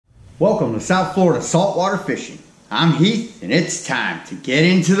Welcome to South Florida saltwater fishing. I'm Heath, and it's time to get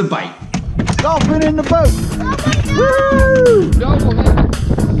into the bite. Dolphin in the boat. Woo! Double head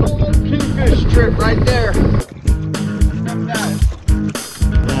solo kingfish trip right there.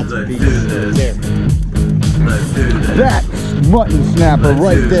 That's Let's do this. there. Let's do this. That's mutton snapper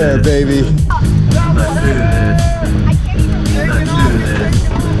right there, baby. Let's do this.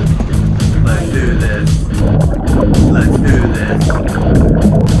 Let's do this. Let's do this.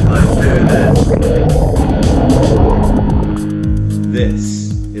 Let's do this. This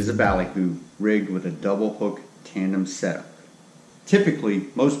is a BALLYHOO rigged with a double hook tandem setup. Typically,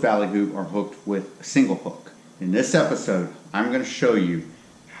 most BALLYHOO are hooked with a single hook. In this episode, I'm going to show you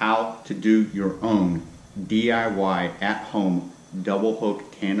how to do your own DIY at-home double hook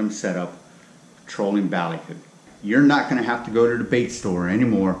tandem setup trolling BALLYHOO. You're not going to have to go to the bait store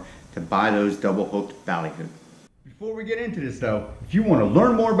anymore to buy those double hooked BALLYHOO. Before we get into this though, if you want to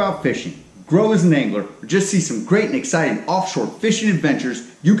learn more about fishing, grow as an angler, or just see some great and exciting offshore fishing adventures,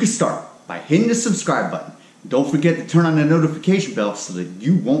 you can start by hitting the subscribe button. Don't forget to turn on the notification bell so that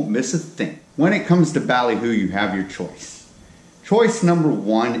you won't miss a thing. When it comes to BALLYHOO, you have your choice. Choice number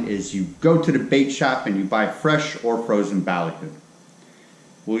one is you go to the bait shop and you buy fresh or frozen BALLYHOO.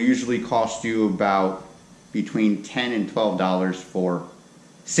 Will usually cost you about between $10 and $12 for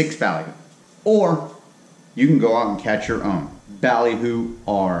 6 BALLYHOO. Or you can go out and catch your own. BALLYHOO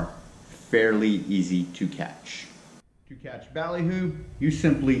are fairly easy to catch. To catch BALLYHOO, you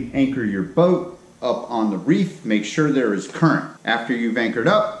simply anchor your boat up on the reef, make sure there is current. After you've anchored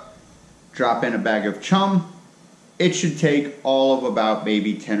up, drop in a bag of chum. It should take all of about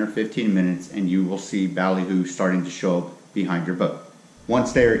maybe 10 or 15 minutes and you will see BALLYHOO starting to show up behind your boat.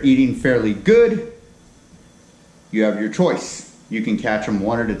 Once they are eating fairly good, you have your choice. You can catch them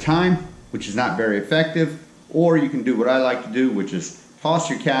one at a time, which is not very effective, or you can do what I like to do, which is toss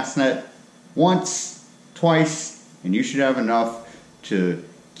your cast net once, twice, and you should have enough to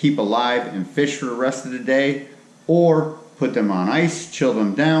keep alive and fish for the rest of the day, or put them on ice, chill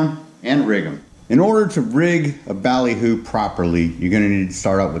them down, and rig them. In order to rig a BALLYHOO properly, you're going to need to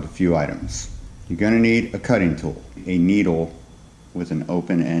start out with a few items. You're going to need a cutting tool, a needle with an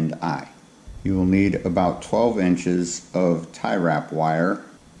open end eye. You will need about 12 inches of tie wrap wire,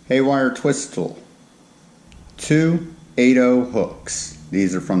 haywire twist tool, 2 8/0 hooks.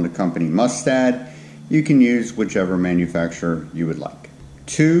 These are from the company Mustad. You can use whichever manufacturer you would like.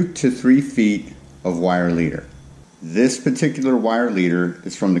 2 to 3 feet of wire leader. This particular wire leader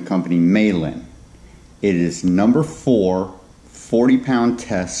is from the company Malin. It is number 4 40-pound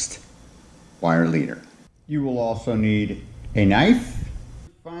test wire leader. You will also need a knife.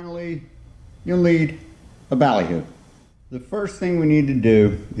 Finally, you'll need a BALLYHOO. The first thing we need to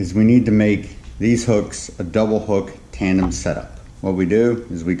do is we need to make these hooks a double hook tandem setup. What we do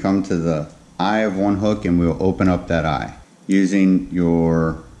is we come to the eye of one hook and we'll open up that eye. Using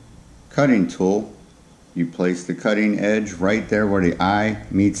your cutting tool, you place the cutting edge right there where the eye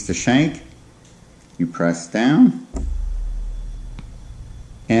meets the shank. You press down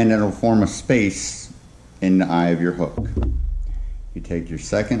and it'll form a space in the eye of your hook. You take your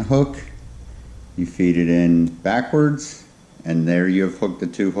second hook, you feed it in backwards, and there you have hooked the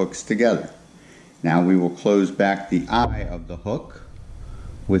 2 hooks together. Now we will close back the eye of the hook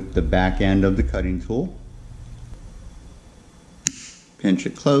with the back end of the cutting tool. Pinch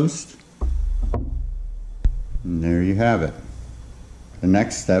it closed, and there you have it. The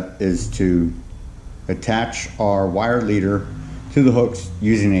next step is to attach our wire leader to the hooks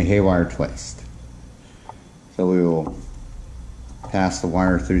using a haywire twist. So we will pass the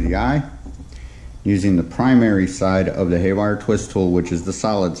wire through the eye using the primary side of the haywire twist tool, which is the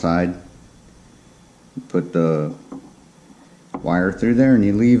solid side. You put the wire through there and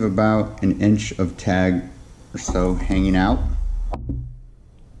you leave about an inch of tag or so hanging out.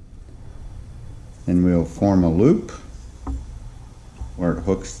 Then we'll form a loop where it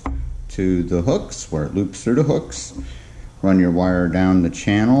hooks to the hooks, where it loops through the hooks. Run your wire down the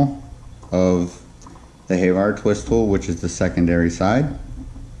channel of the haywire twist tool, which is the secondary side,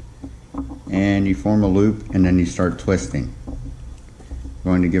 and you form a loop and then you start twisting. I'm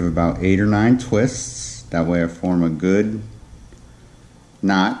going to give about 8 or 9 twists. That way I form a good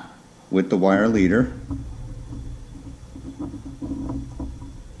knot with the wire leader.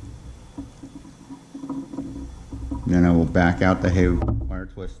 Then I will back out the haywire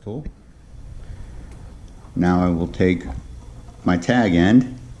twist tool. Now I will take my tag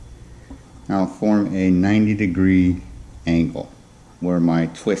end. I'll form a 90-degree angle where my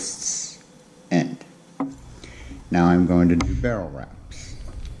twists end. Now I'm going to do barrel wraps.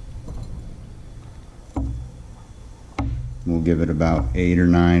 We'll give it about 8 or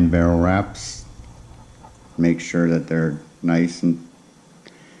 9 barrel wraps. Make sure that they're nice and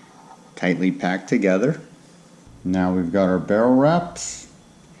tightly packed together. Now we've got our barrel wraps.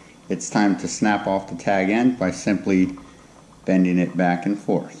 It's time to snap off the tag end by simply bending it back and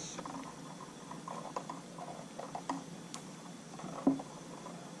forth.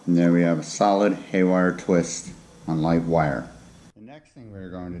 And there we have a solid haywire twist on light wire. The next thing we're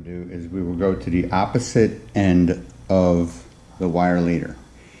going to do is we will go to the opposite end of the wire leader,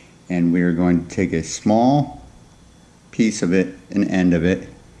 and we are going to take a small piece of it, an end of it,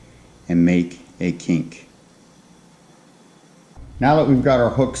 and make a kink. Now that we've got our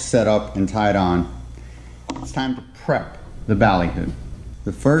hooks set up and tied on, it's time to prep the ballyhoo.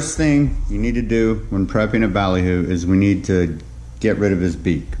 The first thing you need to do when prepping a ballyhoo is we need to get rid of his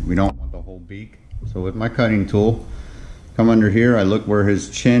beak. We don't want the whole beak. So with my cutting tool, come under here, I look where his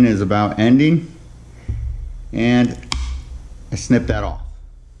chin is about ending, and I snip that off.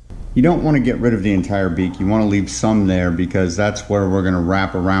 You don't want to get rid of the entire beak. You want to leave some there because that's where we're going to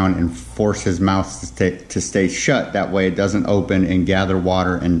wrap around and force his mouth to stay shut. That way it doesn't open and gather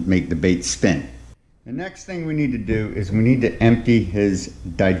water and make the bait spin. The next thing we need to do is we need to empty his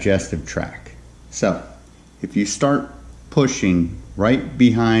digestive tract. So if you start pushing right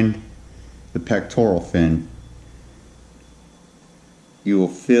behind the pectoral fin, you will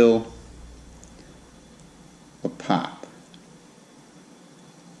feel a pop.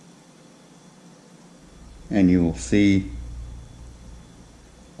 And you will see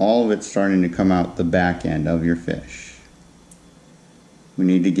all of it starting to come out the back end of your fish. We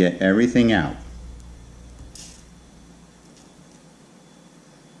need to get everything out.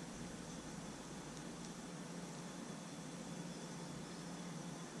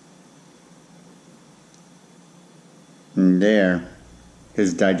 And there,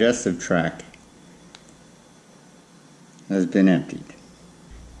 his digestive tract has been emptied.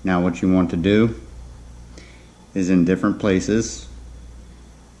 Now what you want to do is in different places,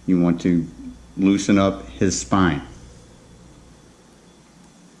 you want to loosen up his spine.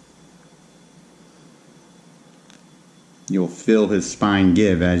 You'll feel his spine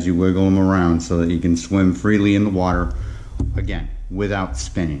give as you wiggle him around so that he can swim freely in the water, again, without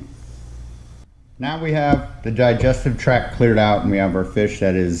spinning. Now we have the digestive tract cleared out and we have our fish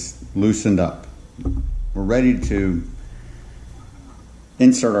that is loosened up. We're ready to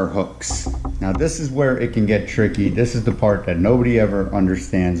insert our hooks. Now this is where it can get tricky. This is the part that nobody ever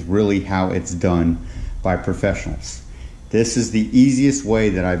understands really how it's done by professionals. This is the easiest way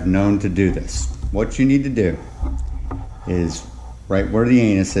that I've known to do this. What you need to do is right where the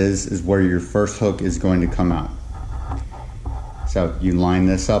anus is where your first hook is going to come out. So you line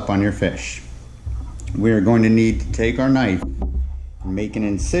this up on your fish. We are going to need to take our knife and make an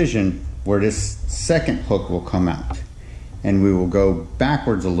incision where this second hook will come out. And we will go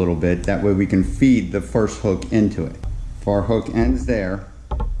backwards a little bit, that way we can feed the first hook into it. If our hook ends there,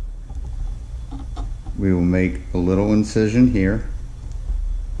 we will make a little incision here.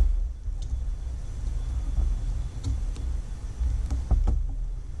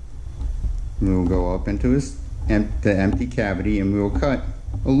 We will go up into the empty cavity and we will cut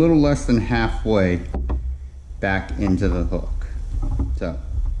a little less than halfway back into the hook. So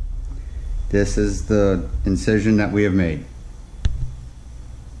this is the incision that we have made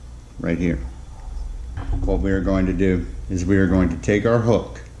right here. What we are going to do is we are going to take our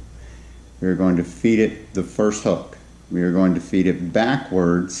hook, we are going to feed it the first hook, we are going to feed it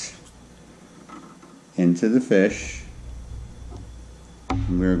backwards into the fish,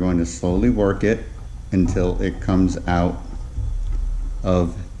 and we are going to slowly work it until it comes out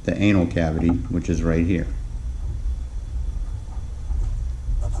of the anal cavity, which is right here.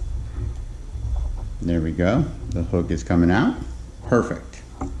 There we go. The hook is coming out. Perfect.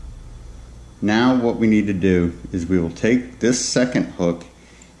 Now what we need to do is we will take this second hook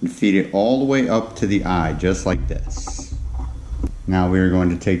and feed it all the way up to the eye, just like this. Now we are going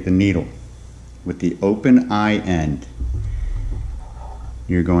to take the needle with the open eye end.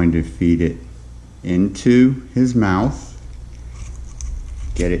 You're going to feed it into his mouth,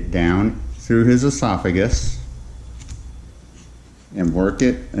 get it down through his esophagus, and work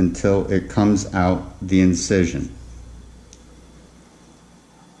it until it comes out the incision.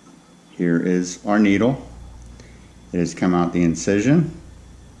 Here is our needle. It has come out the incision,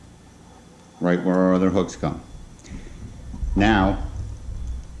 right where our other hooks come. Now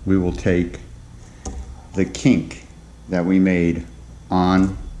we will take the kink that we made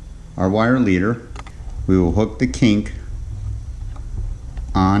on our wire leader. We will hook the kink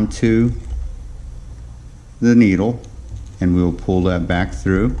onto the needle and we will pull that back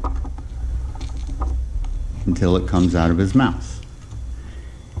through. until it comes out of his mouth.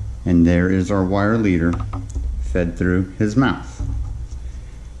 And there is our wire leader fed through his mouth.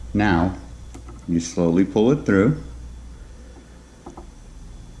 Now, you slowly pull it through.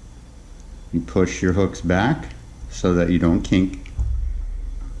 You push your hooks back so that you don't kink.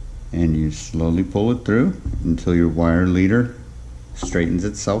 And you slowly pull it through until your wire leader straightens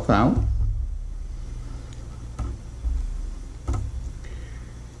itself out.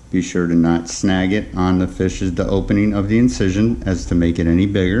 Be sure to not snag it on the the opening of the incision as to make it any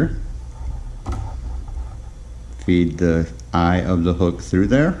bigger. Feed the eye of the hook through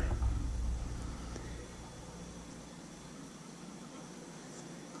there.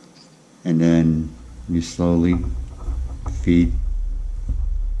 And then you slowly feed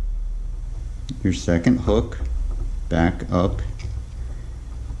your second hook back up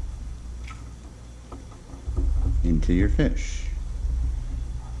into your fish.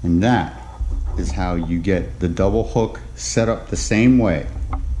 And that is how you get the double hook set up the same way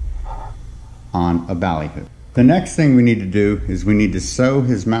on a ballyhoo. The next thing we need to do is we need to sew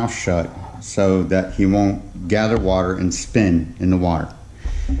his mouth shut so that he won't gather water and spin in the water.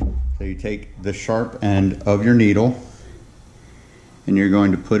 So you take the sharp end of your needle and you're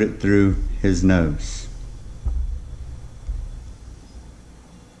going to put it through his nose.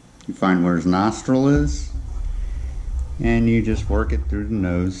 You find where his nostril is and you just work it through the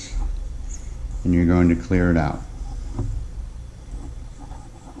nose and you're going to clear it out.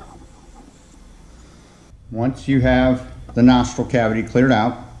 Once you have the nostril cavity cleared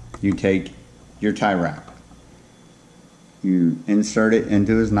out, you take your tie wrap. You insert it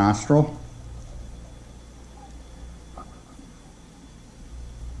into his nostril.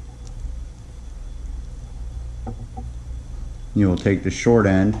 You will take the short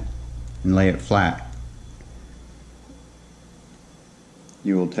end and lay it flat.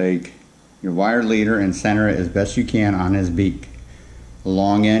 You will take your wire leader and center it as best you can on his beak. The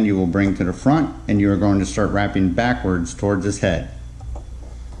long end you will bring to the front and you are going to start wrapping backwards towards his head.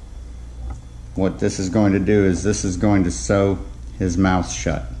 What this is going to do is this is going to sew his mouth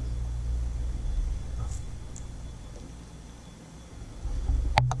shut.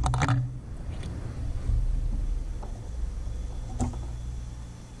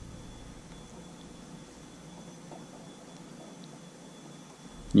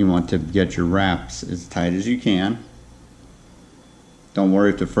 You want to get your wraps as tight as you can. Don't worry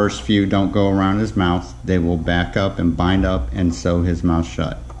if the first few don't go around his mouth. They will back up and bind up and sew his mouth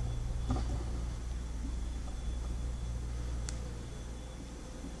shut.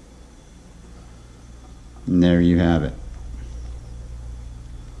 And there you have it.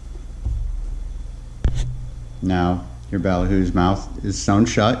 Now your ballyhoo's mouth is sewn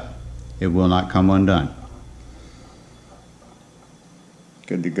shut. It will not come undone.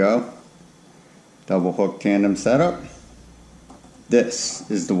 Good to go. Double hook tandem setup. This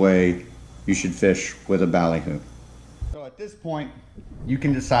is the way you should fish with a ballyhoo. So at this point, you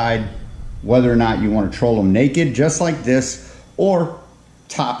can decide whether or not you want to troll them naked, just like this, or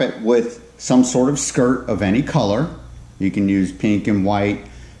top it with some sort of skirt of any color. You can use pink and white,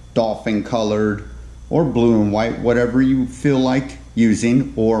 dolphin colored, or blue and white, whatever you feel like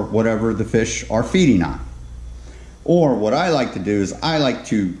using, or whatever the fish are feeding on. Or what I like to do is I like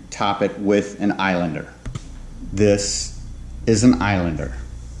to top it with an islander. This is an islander.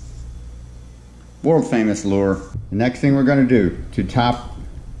 World famous lure. The next thing we're going to do to top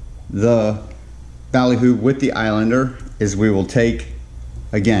the ballyhoo with the islander is we will take,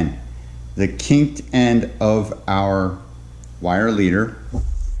 again, the kinked end of our wire leader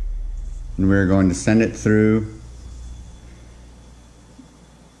and we're going to send it through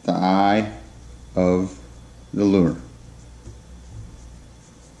the eye of the lure.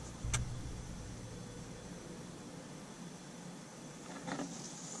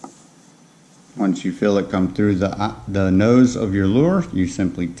 Once you feel it come through the nose of your lure, you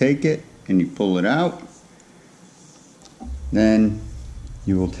simply take it and you pull it out. Then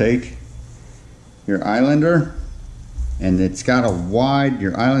you will take your islander, and it's got a wide,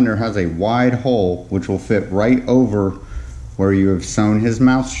 your islander has a wide hole which will fit right over where you have sewn his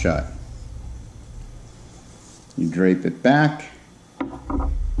mouth shut. You drape it back,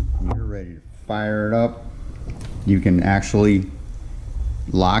 you're ready to fire it up. You can actually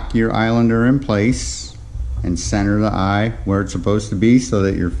lock your islander in place and center the eye where it's supposed to be so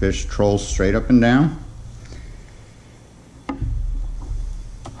that your fish trolls straight up and down.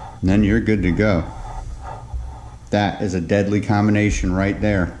 And then you're good to go. That is a deadly combination right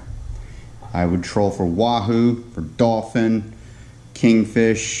there. I would troll for wahoo, for dolphin,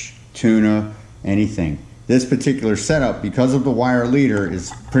 kingfish, tuna, anything. This particular setup, because of the wire leader,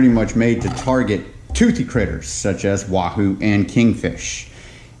 is pretty much made to target toothy critters such as wahoo and kingfish.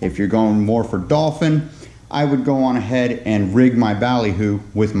 If you're going more for dolphin, I would go on ahead and rig my BALLYHOO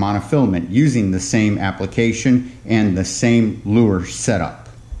with monofilament using the same application and the same lure setup.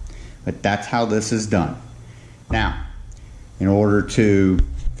 But that's how this is done. Now, in order to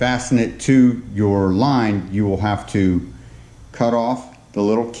fasten it to your line, you will have to cut off the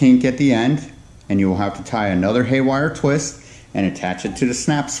little kink at the end, and you will have to tie another haywire twist and attach it to the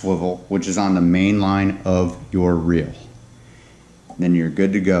snap swivel, which is on the main line of your reel. Then you're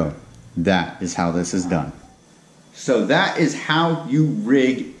good to go. That is how this is done. So that is how you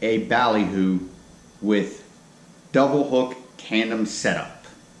rig a BALLYHOO with double hook tandem setup.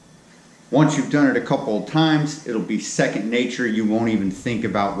 Once you've done it a couple of times, it'll be second nature. You won't even think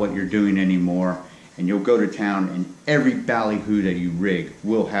about what you're doing anymore, and you'll go to town and every BALLYHOO that you rig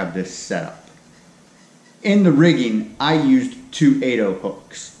will have this setup. In the rigging, I used two 8/0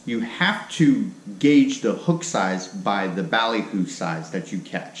 hooks. You have to gauge the hook size by the BALLYHOO size that you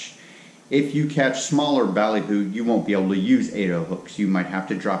catch. If you catch smaller BALLYHOO, you won't be able to use 8/0 hooks. You might have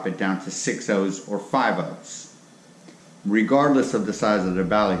to drop it down to 6/0s or 5/0s. Regardless of the size of the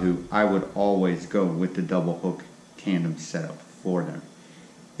BALLYHOO, I would always go with the double hook tandem setup for them.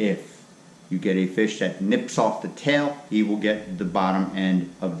 If you get a fish that nips off the tail, he will get the bottom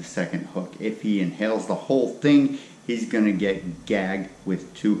end of the second hook. If he inhales the whole thing, he's going to get gagged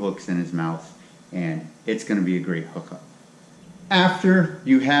with two hooks in his mouth, and it's going to be a great hookup. After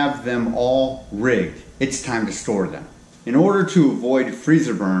you have them all rigged, it's time to store them. In order to avoid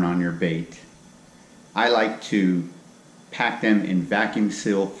freezer burn on your bait, I like to pack them in vacuum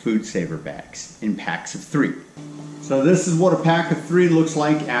seal food saver bags in packs of 3. So this is what a pack of 3 looks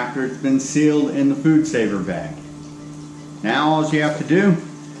like after it's been sealed in the food saver bag. Now all you have to do,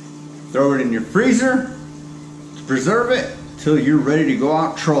 throw it in your freezer to preserve it till you're ready to go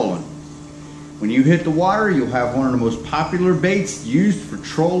out trolling. When you hit the water, you'll have one of the most popular baits used for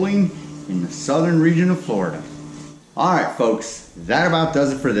trolling in the southern region of Florida. Alright folks, that about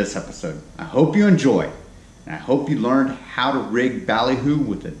does it for this episode. I hope you enjoyed, and I hope you learned how to rig BALLYHOO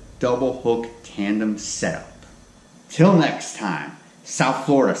with a double hook tandem setup. Till next time, South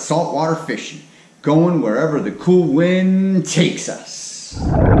Florida saltwater fishing, going wherever the cool wind takes us.